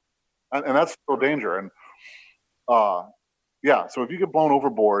gone. And that's still danger. And so if you get blown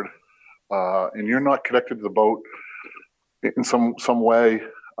overboard and you're not connected to the boat in some way,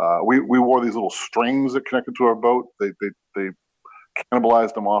 we wore these little strings that connected to our boat. They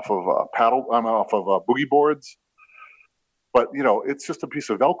cannibalized them off of boogie boards, but it's just a piece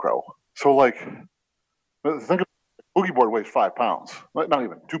of Velcro. So like, think of a boogie board weighs 5 pounds, not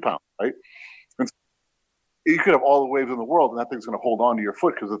even 2 pounds, right? And you could have all the waves in the world, and that thing's going to hold on to your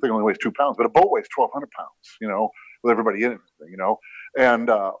foot because the thing only weighs 2 pounds. But a boat weighs 1,200 pounds, with everybody in it, And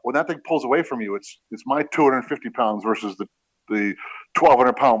when that thing pulls away from you, it's my 250 pounds versus the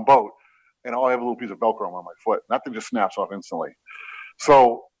 1,200 pound boat, and all I have a little piece of Velcro on my foot. And that thing just snaps off instantly.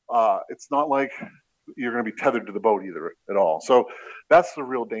 So it's not like you're going to be tethered to the boat either at all. So that's the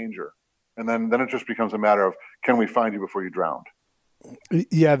real danger. And then it just becomes a matter of, can we find you before you drowned?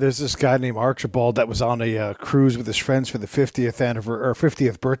 Yeah, there's this guy named Archibald that was on a cruise with his friends for the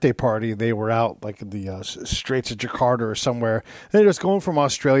 50th birthday party. They were out like in the Straits of Jakarta or somewhere. They're just going from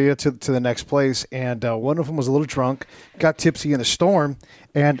Australia to the next place, and one of them was a little drunk, got tipsy in a storm,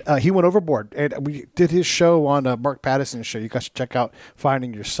 and he went overboard. And we did his show on Mark Patterson's show. You guys should check out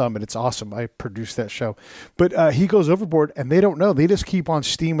Finding Your Summit. It's awesome. I produced that show. But he goes overboard, and they don't know. They just keep on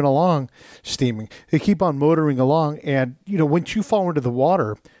steaming. They keep on motoring along, and once you fall into the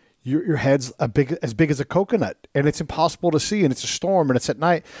water, your head's as big as a coconut, and it's impossible to see, and it's a storm, and it's at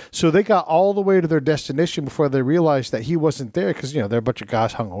night. So they got all the way to their destination before they realized that he wasn't there, because they're a bunch of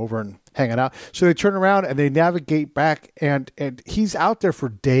guys hung over and hanging out. So they turn around and they navigate back, and he's out there for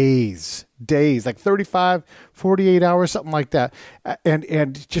days, like 35, 48 hours, something like that,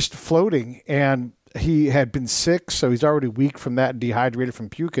 and just floating. And he had been sick, so he's already weak from that and dehydrated from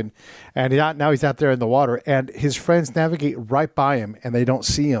puking. And now he's out there in the water, and his friends navigate right by him, and they don't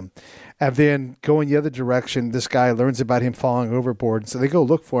see him. And then going the other direction, this guy learns about him falling overboard. So they go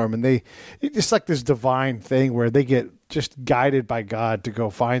look for him, and it's just like this divine thing where they get just guided by God to go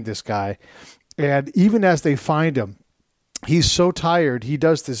find this guy. And even as they find him, he's so tired. He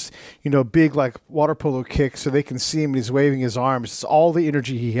does this, big like water polo kick so they can see him, and he's waving his arms. It's all the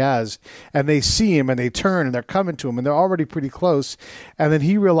energy he has. And they see him, and they turn, and they're coming to him, and they're already pretty close. And then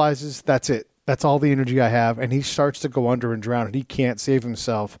he realizes, that's it. That's all the energy I have. And he starts to go under and drown, and he can't save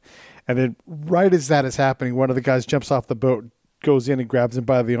himself. And then right as that is happening, one of the guys jumps off the boat, goes in and grabs him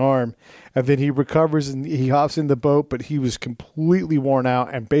by the arm, and then he recovers and he hops in the boat, but he was completely worn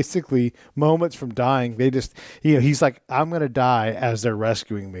out and basically moments from dying. They just, he's like, I'm going to die as they're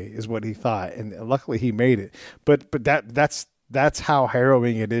rescuing me, is what he thought. And luckily he made it. But that's how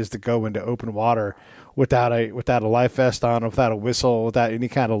harrowing it is to go into open water without a life vest on, without a whistle, without any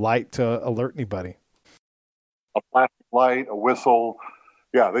kind of light to alert anybody. A plastic light, a whistle.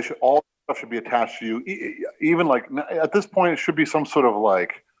 Yeah, they should all stuff should be attached to you. Even like at this point, it should be some sort of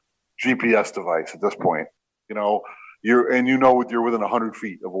like GPS device. At this point, you're within 100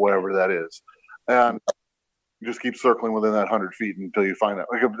 feet of whatever that is, and you just keep circling within that 100 feet until you find that.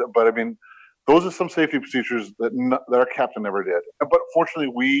 But I mean, those are some safety procedures that our captain never did. But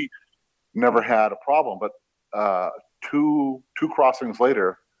fortunately, we never had a problem. But two crossings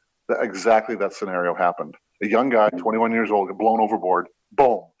later, exactly that scenario happened. A young guy, 21 years old, got blown overboard.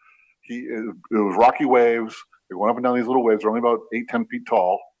 Boom. It was rocky waves. They went up and down these little waves. They're only about 8-10 feet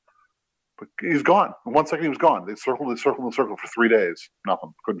tall. But he's gone. In 1 second, he was gone. They circled for 3 days.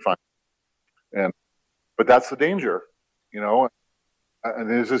 Nothing. Couldn't find him. But that's the danger, And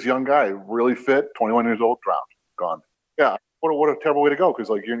there's this young guy, really fit, 21 years old, drowned, gone. Yeah. What a terrible way to go, because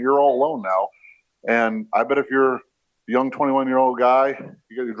you're all alone now. And I bet if you're a young 21-year-old guy,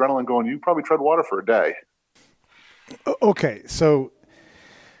 you got your adrenaline going, you probably tread water for a day. Okay, so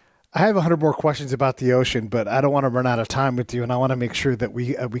I have 100 more questions about the ocean, but I don't want to run out of time with you, and I want to make sure that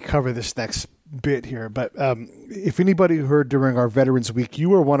we cover this next bit here. But if anybody heard during our Veterans Week, you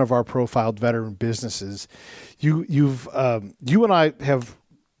were one of our profiled veteran businesses. You and I have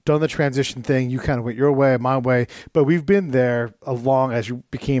done the transition thing. You kind of went your way, my way, but we've been there along as you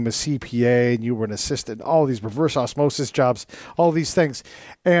became a CPA and you were an assistant, all these reverse osmosis jobs, all these things.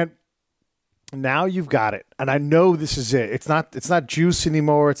 And now you've got it. And I know this is it. It's not juice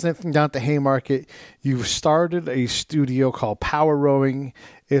anymore. It's nothing down at the Haymarket. You've started a studio called Power Rowing.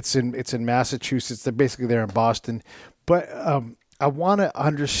 It's in Massachusetts. They're basically there in Boston. But I want to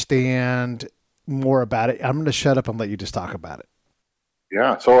understand more about it. I'm going to shut up and let you just talk about it.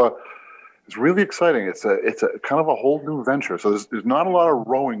 Yeah. So it's really exciting. It's a kind of a whole new venture. So there's not a lot of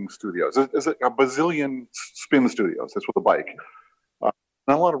rowing studios. There's a bazillion spin studios. That's with a bike.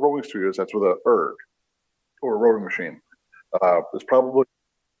 Not a lot of rowing studios. That's with a erg or a rowing machine. There's probably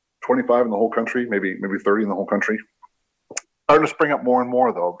 25 in the whole country, maybe 30 in the whole country. Starting to spring up more and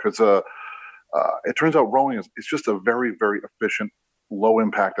more though, because it turns out rowing is just a very, very efficient, low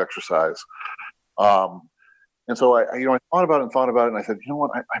impact exercise. And so I thought about it, and I said, you know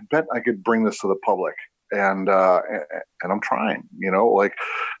what, I bet I could bring this to the public. And I'm trying,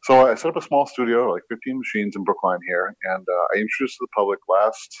 so I set up a small studio, like 15 machines in Brookline here, and I introduced to the public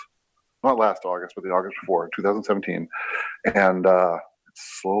not last August, but the August before, 2017, and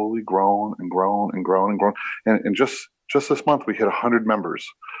it's slowly grown and grown and grown and grown, and just this month we hit 100 members,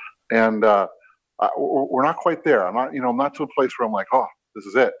 and we're not quite there. I'm not to a place where I'm like, oh, this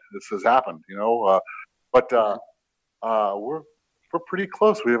is it, this has happened, but we're pretty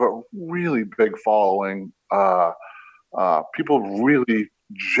close. We have a really big following. People really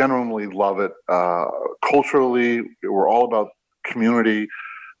genuinely love it. Culturally, we're all about community.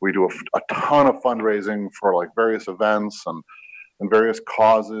 We do a ton of fundraising for like various events and various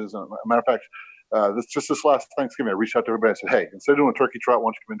causes. And a matter of fact, this last Thanksgiving, I reached out to everybody. I said, hey, instead of doing a turkey trot, why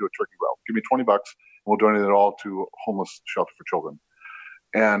don't you come and do a turkey row? Give me $20 and we'll donate it all to homeless shelter for children.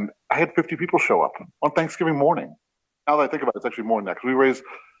 And I had 50 people show up on Thanksgiving morning. Now that I think about it, it's actually more than that, because we raised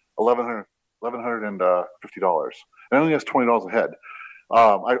 $1,150, and it only has $20 a head.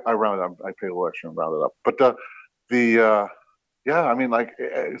 I rounded up. I paid a little extra and rounded up. But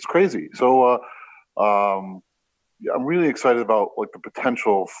it's crazy. So I'm really excited about like the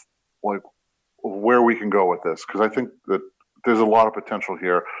potential like where we can go with this, because I think that there's a lot of potential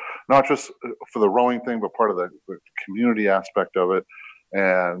here, not just for the rowing thing, but part of the community aspect of it.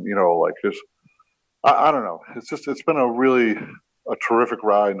 And, like just, I don't know. It's been a terrific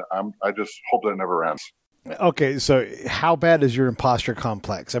ride. I just hope that it never ends. Okay, so how bad is your imposter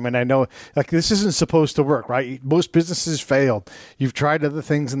complex? I mean, I know this isn't supposed to work, right? Most businesses fail. You've tried other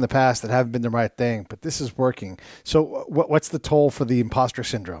things in the past that haven't been the right thing, but this is working. So what's the toll for the imposter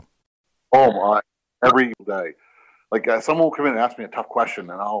syndrome? Oh my! Every day, like someone will come in and ask me a tough question,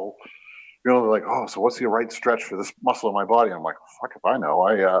 and I'll, they're like, "Oh, so what's the right stretch for this muscle in my body?" I'm like, "Fuck if I know.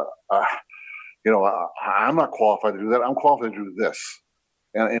 I'm not qualified to do that. I'm qualified to do this."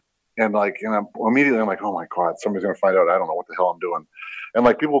 And I'm immediately I'm like, oh my God, somebody's gonna find out I don't know what the hell I'm doing. And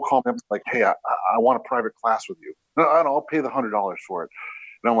like people will call me up like, hey, I want a private class with you. No, I'll pay the $100 for it.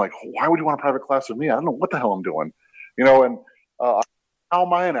 And I'm like, why would you want a private class with me? I don't know what the hell I'm doing. And how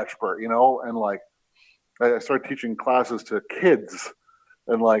am I an expert? And like I started teaching classes to kids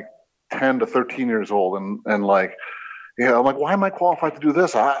and like 10 to 13 years old, and like, I'm like, why am I qualified to do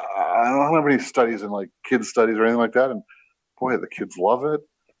this? I don't have any studies in like kids studies or anything like that. And boy, the kids love it.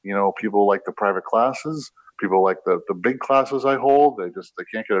 People like the private classes. People like the big classes I hold. They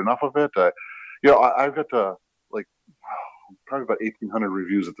can't get enough of it. I've got probably about 1,800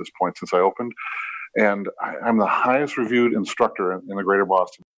 reviews at this point since I opened, and I'm the highest reviewed instructor in the greater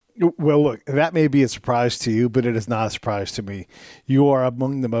Boston. Well, look, that may be a surprise to you, but it is not a surprise to me. You are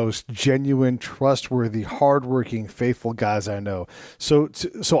among the most genuine, trustworthy, hardworking, faithful guys I know. So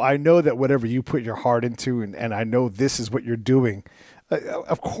I know that whatever you put your heart into, and I know this is what you're doing.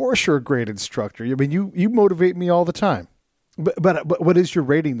 Of course, you're a great instructor. I mean, you motivate me all the time. But what is your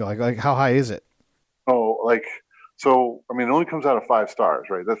rating though? Like how high is it? It only comes out of 5 stars,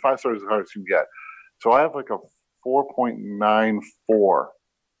 right? That 5 stars is the hardest you can get. So I have like a 4.94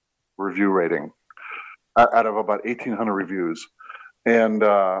 review rating out of about 1,800 reviews. And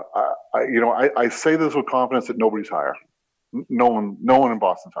I say this with confidence that nobody's higher. No one in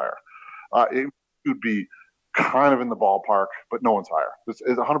Boston's higher. It would be kind of in the ballpark, but no one's higher. It's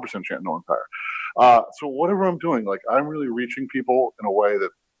 100% chance no one's higher. So whatever I'm doing, like I'm really reaching people in a way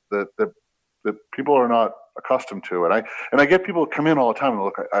that people are not accustomed to. And I get people come in all the time and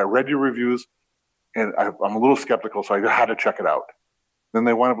look, I read your reviews and I'm a little skeptical, so I had to check it out. Then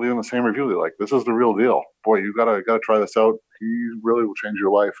they wind up leaving the same review. They're like, this is the real deal. Boy, you gotta try this out. He really will change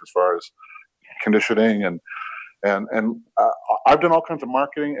your life as far as conditioning and I've done all kinds of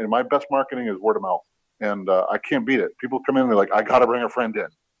marketing, and my best marketing is word of mouth. And I can't beat it. People come in and they're like, I got to bring a friend in.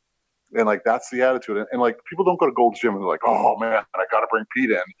 And like, that's the attitude. And like, people don't go to Gold's Gym and they're like, oh man, I got to bring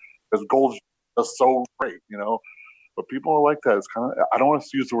Pete in because Gold's is so great, But people are like that. It's kind of, I don't want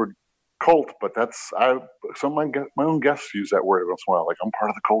to use the word cult, but some of my own guests use that word once in a while. Like, I'm part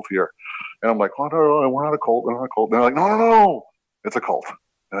of the cult here. And I'm like, oh, no, we're not a cult. We're not a cult. And they're like, no, it's a cult.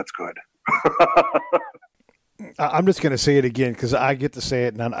 And that's good. I'm just going to say it again because I get to say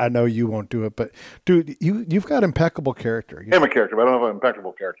it, and I know you won't do it. But, dude, you've got impeccable character. I'm a character, but I don't have an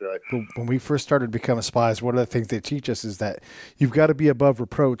impeccable character. When we first started becoming spies, one of the things they teach us is that you've got to be above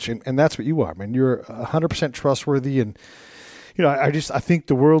reproach, and that's what you are. I mean, you're 100% trustworthy, and I think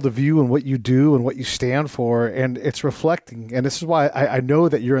the world of you and what you do and what you stand for, and it's reflecting. And this is why I know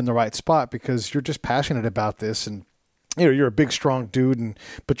that you're in the right spot, because you're just passionate about this, and you're a big, strong dude,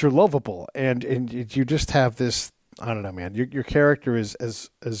 but you're lovable, and you just have this. I don't know, man. Your character is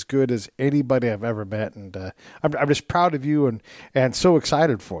as good as anybody I've ever met, and I'm just proud of you and so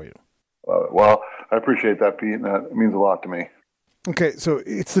excited for you. Well, I appreciate that, Pete, and that means a lot to me. Okay, so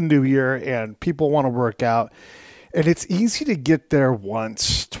it's the new year, and people want to work out. And it's easy to get there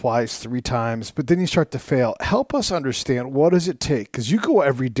once, twice, 3 times, but then you start to fail. Help us understand, what does it take? Because you go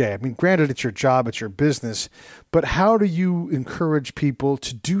every day. I mean, granted, it's your job, it's your business, but how do you encourage people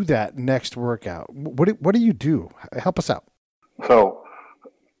to do that next workout? What do you do? Help us out. So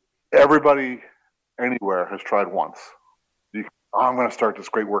everybody anywhere has tried once. I'm going to start this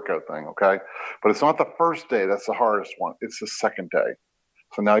great workout thing, okay? But it's not the first day that's the hardest one. It's the second day.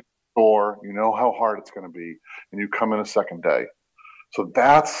 So now you know how hard it's going to be, and you come in a second day. So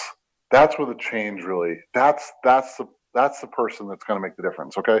that's where the change really. That's the person that's going to make the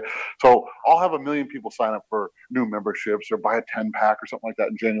difference. Okay, so I'll have 1 million people sign up for new memberships or buy a 10-pack or something like that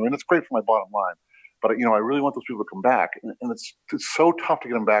in January, and it's great for my bottom line. But I really want those people to come back, and it's so tough to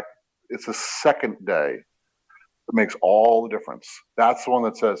get them back. It's the second day that makes all the difference. That's the one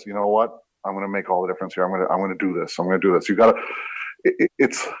that says, you know what, I'm going to make all the difference here. I'm going to do this. I'm going to do this. You got to.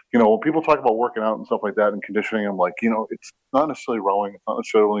 It's when people talk about working out and stuff like that and conditioning, I'm like, it's not necessarily rowing, it's not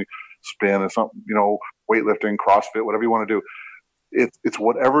necessarily spin, it's not weightlifting, CrossFit, whatever you want to do. It's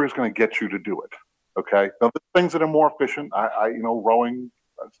whatever is going to get you to do it. Okay. Now, the things that are more efficient, rowing,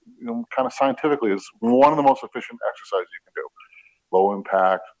 kind of scientifically is one of the most efficient exercises you can do. Low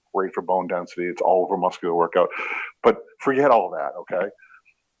impact, great for bone density. It's all over muscular workout. But forget all that. Okay.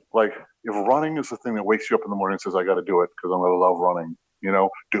 Like if running is the thing that wakes you up in the morning and says, I got to do it because I'm going to love running,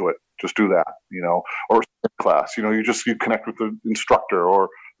 do it. Just do that, or class, you connect with the instructor, or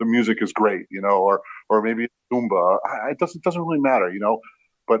the music is great, or maybe Zumba. It doesn't really matter,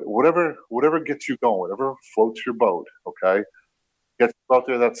 but whatever gets you going, whatever floats your boat, okay, gets you out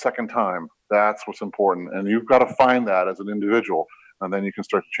there that second time. That's what's important. And you've got to find that as an individual, and then you can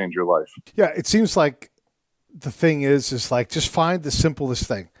start to change your life. Yeah. It seems like the thing is like, just find the simplest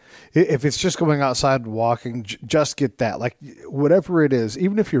thing. If it's just going outside and walking, just get that. Like whatever it is,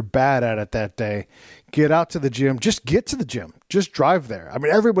 even if you're bad at it that day, get out to the gym. Just get to the gym. Just drive there. I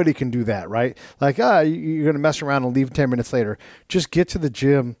mean, everybody can do that, right? Like, you're going to mess around and leave 10 minutes later. Just get to the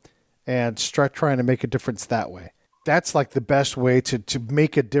gym and start trying to make a difference that way. That's like the best way to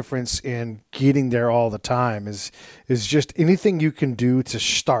make a difference in getting there all the time is just anything you can do to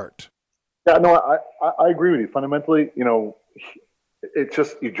start. Yeah, no, I agree with you. Fundamentally, it's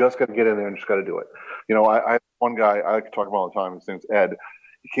just, you just got to get in there and just got to do it. I one guy I like to talk about all the time. His name's Ed.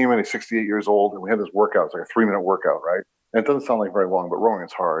 He came in, he's 68 years old, and we had this workout. It's like a 3-minute workout, right? And it doesn't sound like very long, but rowing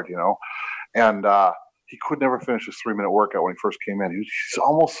is hard, And he could never finish his 3-minute workout when he first came in. He's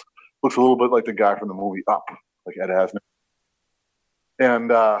almost looks a little bit like the guy from the movie Up, like Ed Asner.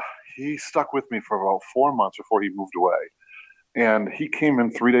 And he stuck with me for about 4 months before he moved away. And he came in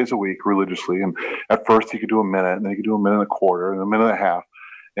 3 days a week religiously. And at first he could do a minute, and then he could do a minute and a quarter, and a minute and a half.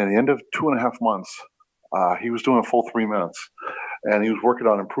 And at the end of 2.5 months, he was doing a full 3 minutes. And he was working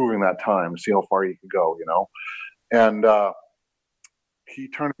on improving that time, see how far he could go, And he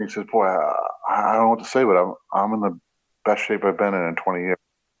turned to me and said, boy, I don't know what to say, but I'm in the best shape I've been in 20 years.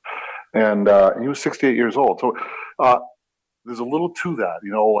 And he was 68 years old. So there's a little to that,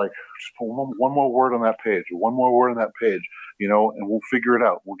 like just put one more word on that page, one more word on that page, and we'll figure it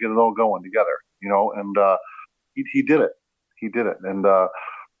out. We'll get it all going together, and he did it. He did it. And,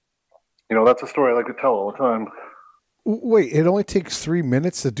 that's a story I like to tell all the time. Wait, it only takes 3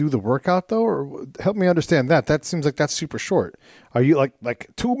 minutes to do the workout though? Or help me understand that. That seems like that's super short. Are you like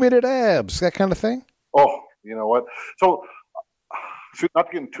 2-minute abs, that kind of thing? Oh, you know what? So not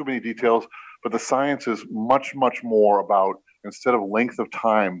to get into too many details, but the science is much, much more about, instead of length of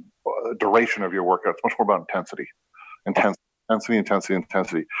time, duration of your workout, it's much more about intensity.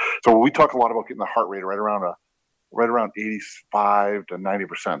 So we talk a lot about getting the heart rate right around 85 to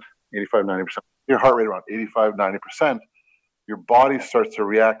 90%, 85-90%. Your heart rate around 85-90%, your body starts to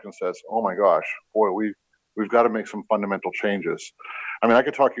react and says, "Oh my gosh, boy, we've got to make some fundamental changes." I mean, I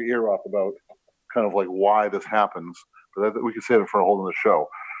could talk your ear off about kind of like why this happens, but we could save it for a whole other show.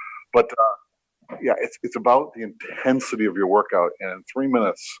 But yeah, it's about the intensity of your workout, and in 3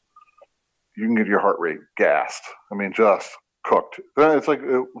 minutes, you can get your heart rate gassed. I mean, just cooked. It's like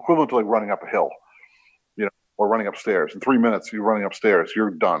equivalent to like running up a hill, or running upstairs. In 3 minutes, you're running upstairs.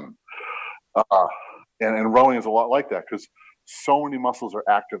 You're done. And rowing is a lot like that because so many muscles are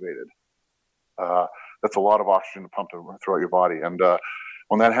activated. That's a lot of oxygen to pump throughout your body. And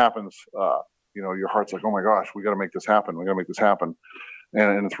when that happens, your heart's like, oh my gosh, we got to make this happen. We got to make this happen.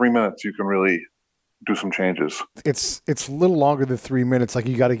 And in 3 minutes, you can really do some changes. It's a little longer than 3 minutes. Like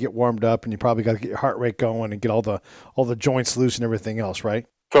you got to get warmed up, and you probably got to get your heart rate going and get all the joints loose and everything else, right?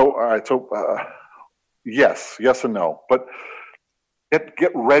 So, all right. So, yes and no. But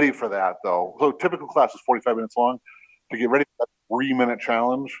get ready for that, though. So, typical class is 45 minutes long. To get ready for that 3-minute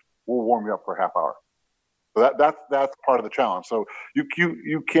challenge, we'll warm you up for a half hour. So that's part of the challenge. So you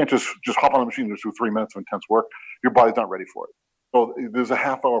can't just hop on the machine and just do 3 minutes of intense work. Your body's not ready for it. So there's a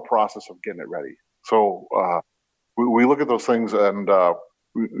half-hour process of getting it ready. So we look at those things, and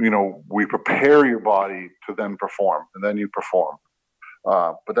we prepare your body to then perform, and then you perform.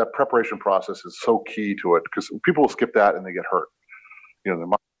 But that preparation process is so key to it because people will skip that and they get hurt. Their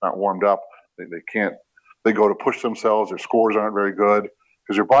muscles aren't warmed up. They can't. They go to push themselves. Their scores aren't very good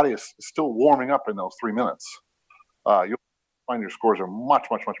because your body is still warming up in those 3 minutes. You'll find your scores are much,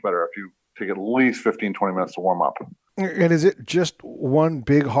 much, much better if you take at least 15, 20 minutes to warm up. And is it just one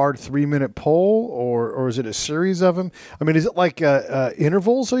big hard 3-minute pull, or is it a series of them? I mean, is it like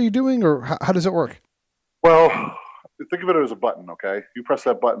intervals are you doing, or how does it work? Well, think of it as a button, okay? You press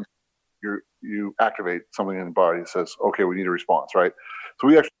that button, you activate something in the body that says, okay, we need a response, right? So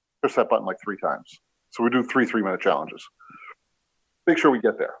we actually press that button like 3 times. So we do 3 3-minute challenges. Make sure we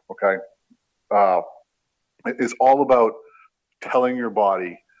get there, okay? It's all about telling your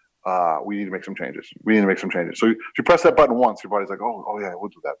body we need to make some changes. We need to make some changes. So you press that button once, your body's like, oh yeah, we'll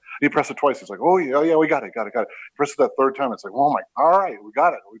do that. You press it twice, it's like, oh yeah, we got it. You press it that third time, it's like, all right, we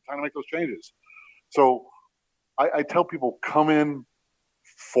got it. We're trying to make those changes. So I tell people, come in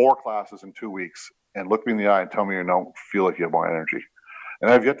 4 classes in 2 weeks and look me in the eye and tell me you don't feel like you have more energy.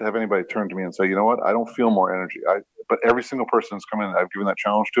 And I've yet to have anybody turn to me and say, you know what, I don't feel more energy. But every single person that's come in I've given that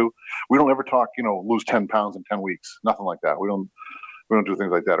challenge to, we don't ever talk, lose 10 pounds in 10 weeks. Nothing like that. We don't do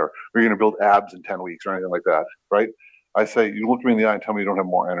things like that. Or we're going to build abs in 10 weeks or anything like that, right? I say, you look me in the eye and tell me you don't have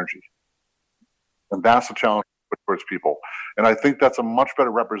more energy. And that's the challenge towards people. And I think that's a much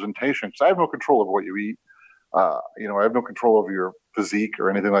better representation, because I have no control over what you eat. I have no control over your physique or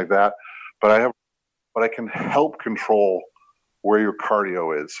anything like that. But I can help control where your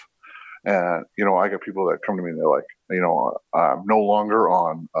cardio is. And, I got people that come to me and they're like, I'm no longer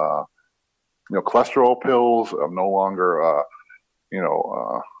on, cholesterol pills. I'm no longer,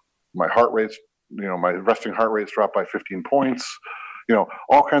 my heart rate's, my resting heart rate's dropped by 15 points,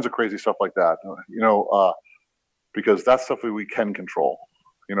 all kinds of crazy stuff like that, because that's stuff that we can control.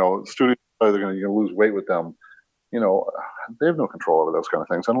 Students, they're going to lose weight with them. They have no control over those kind of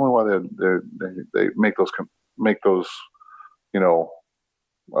things. I don't know why they make those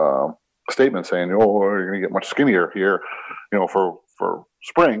statements saying, you're going to get much skinnier here, for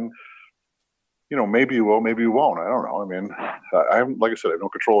spring. Maybe you will, maybe you won't. I don't know. I mean, like I said, I have no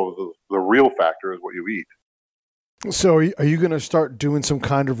control over the real factor is what you eat. So are you going to start doing some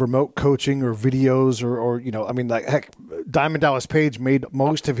kind of remote coaching or videos or heck, Diamond Dallas Page made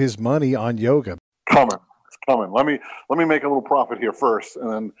most of his money on yoga. It's coming. Let me make a little profit here first,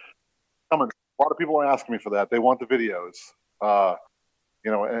 and then coming. A lot of people are asking me for that. They want the videos.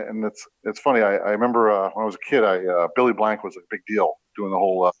 And it's funny. I remember when I was a kid, Billy Blank was a big deal doing the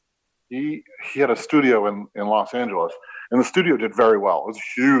whole. He had a studio in Los Angeles, and the studio did very well. It was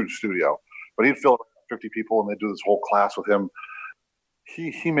a huge studio, but he'd fill 50 people, and they'd do this whole class with him.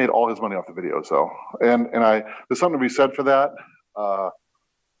 He made all his money off the videos, though, and there's something to be said for that.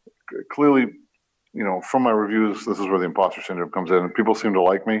 Clearly, from my reviews, this is where the imposter syndrome comes in. People seem to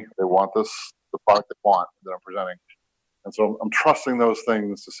like me. They want the product they want that I'm presenting. And so I'm trusting those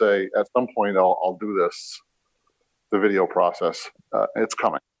things to say, at some point, I'll do the video process. It's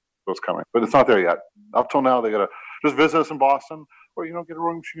coming. It's coming. But it's not there yet. Up till now, they got to just visit us in Boston, or, get a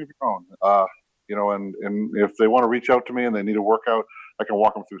rowing machine of your own. And if they want to reach out to me and they need a workout, I can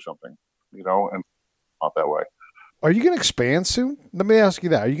walk them through something, and not that way. Are you going to expand soon? Let me ask you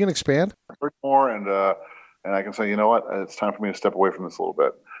that. Are you going to expand? 30 more, and I can say, you know what? It's time for me to step away from this a little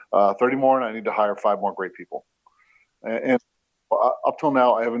bit. 30 more, and I need to hire 5 more great people. And up till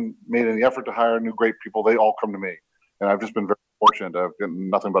now, I haven't made any effort to hire new great people. They all come to me, and I've just been very fortunate. I've gotten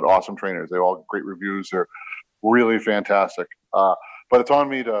nothing but awesome trainers. They all have great reviews. They're really fantastic. But it's on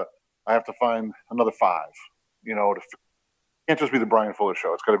me I have to find another 5. It can't just be the Bryan Fuller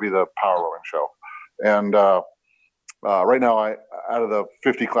show. It's got to be the powerrowing show. And right now, out of the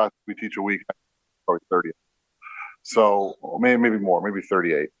 50 classes we teach a week, probably 30. So maybe more, maybe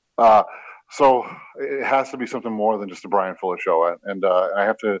 38. So it has to be something more than just a Bryan Fuller show. And I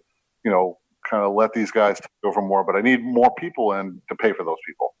have to, kind of let these guys go for more. But I need more people and to pay for those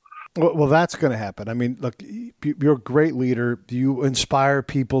people. Well, that's going to happen. I mean, look, you're a great leader. You inspire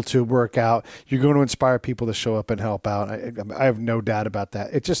people to work out. You're going to inspire people to show up and help out. I have no doubt about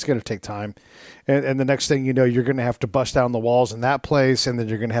that. It's just going to take time. And the next thing you know, you're going to have to bust down the walls in that place, and then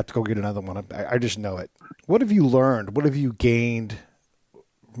you're going to have to go get another one. I just know it. What have you learned? What have you gained?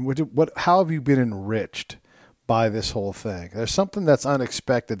 How have you been enriched by this whole thing? There's something that's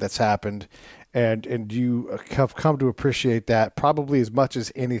unexpected that's happened, and you have come to appreciate that probably as much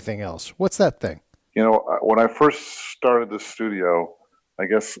as anything else. What's that thing? When I first started the studio, I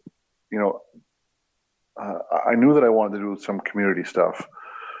guess, I knew that I wanted to do some community stuff,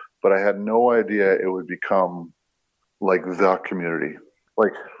 but I had no idea it would become like the community.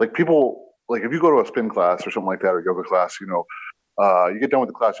 Like people, like if you go to a spin class or something like that, or yoga class, you get done with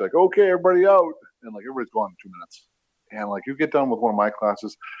the class, you're like, okay, everybody out. And like everybody's gone in 2 minutes. And like you get done with one of my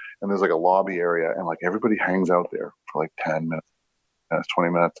classes and there's like a lobby area and like everybody hangs out there for like 10 minutes,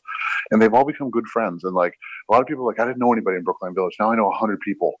 20 minutes. And they've all become good friends. And like a lot of people are like, I didn't know anybody in Brookline Village. Now I know 100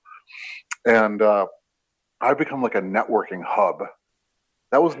 people. And I've become like a networking hub.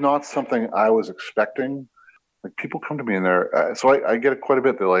 That was not something I was expecting. Like people come to me and so I get it quite a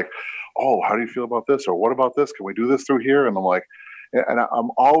bit. They're like, oh, how do you feel about this? Or what about this? Can we do this through here? And I'm like, and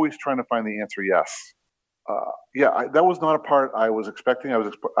I'm always trying to find the answer. Yes. That was not a part I was expecting. I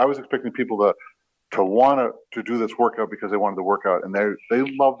was expecting people to want to do this workout because they wanted to work out, and they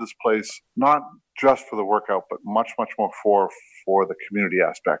love this place, not just for the workout, but much more for the community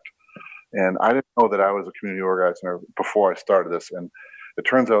aspect. And I didn't know that I was a community organizer before I started this, and it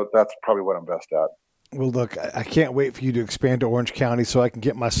turns out that's probably what I'm best at. Well, look, I can't wait for you to expand to Orange County so I can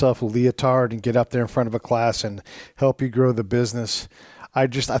get myself a leotard and get up there in front of a class and help you grow the business. I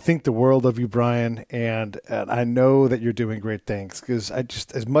think the world of you, Bryan, and I know that you're doing great things because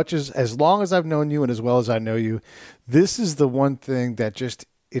as long as I've known you and as well as I know you, this is the one thing that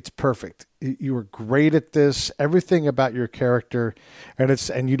it's perfect. You were great at this, everything about your character,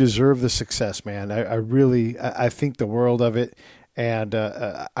 and you deserve the success, man. I think the world of it, and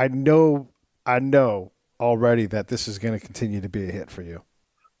I know already that this is going to continue to be a hit for you.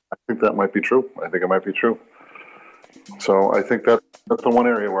 I think that might be true. I think it might be true. So I think that's the one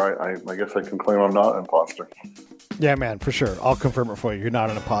area where I guess I can claim I'm not an imposter. Yeah, man, for sure. I'll confirm it for you. You're not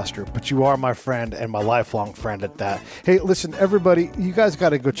an imposter, but you are my friend and my lifelong friend at that. Hey, listen, everybody, you guys got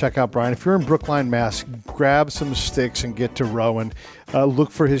to go check out Bryan. If you're in Brookline, Mass, grab some sticks and get to rowing.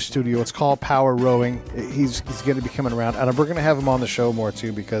 Look for his studio. It's called Power Rowing. He's going to be coming around, and we're going to have him on the show more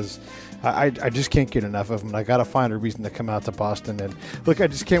too because I just can't get enough of him. I got to find a reason to come out to Boston. And look, I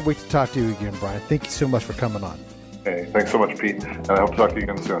just can't wait to talk to you again, Bryan. Thank you so much for coming on. Hey, thanks so much, Pete, and I hope to talk to you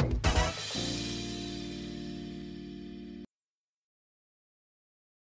again soon.